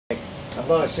I'm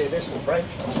going to say this in French.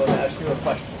 I'm going to ask you a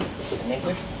question in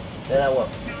English. Then I will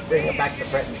bring it back to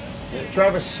French.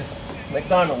 Travis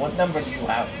McDonald, what number do you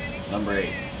have? Number 8.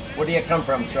 Where do you come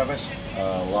from, Travis?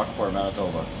 Valcourt,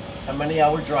 Manitoba. How many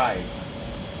hour drive?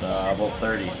 About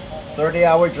 30.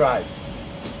 30-hour drive.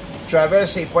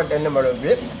 Travis est pour le numéro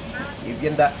 8. Il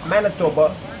vient de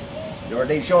Manitoba, de la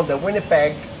région de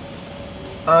Winnipeg.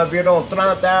 Environ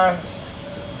 30 heures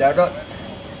de route.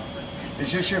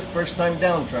 Is this your first time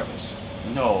down, Travis?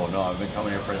 No, I've been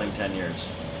coming here for I think 10 years.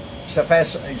 Ça fait,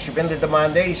 je viens de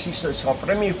demander si c'est son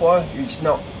première fois. Il dit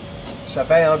non. Ça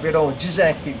fait environ 10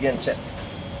 ans qu'il vient de ça.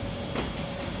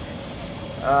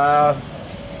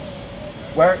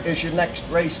 Where is your next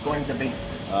race going to be?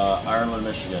 Ireland,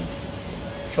 Michigan.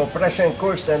 Son prochaine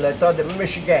course dans l'État de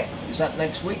Michigan. Is that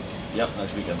next week? Yep,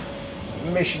 next weekend.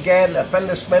 Michigan, la fin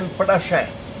de semaine prochaine.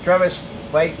 Travis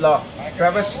va être là.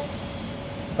 Travis,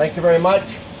 thank you very much.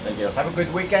 Thank you. Have a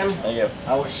good weekend. Thank you.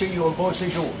 I will see you in Beau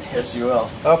Séjour. Yes, you will.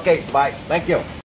 Okay, bye. Thank you.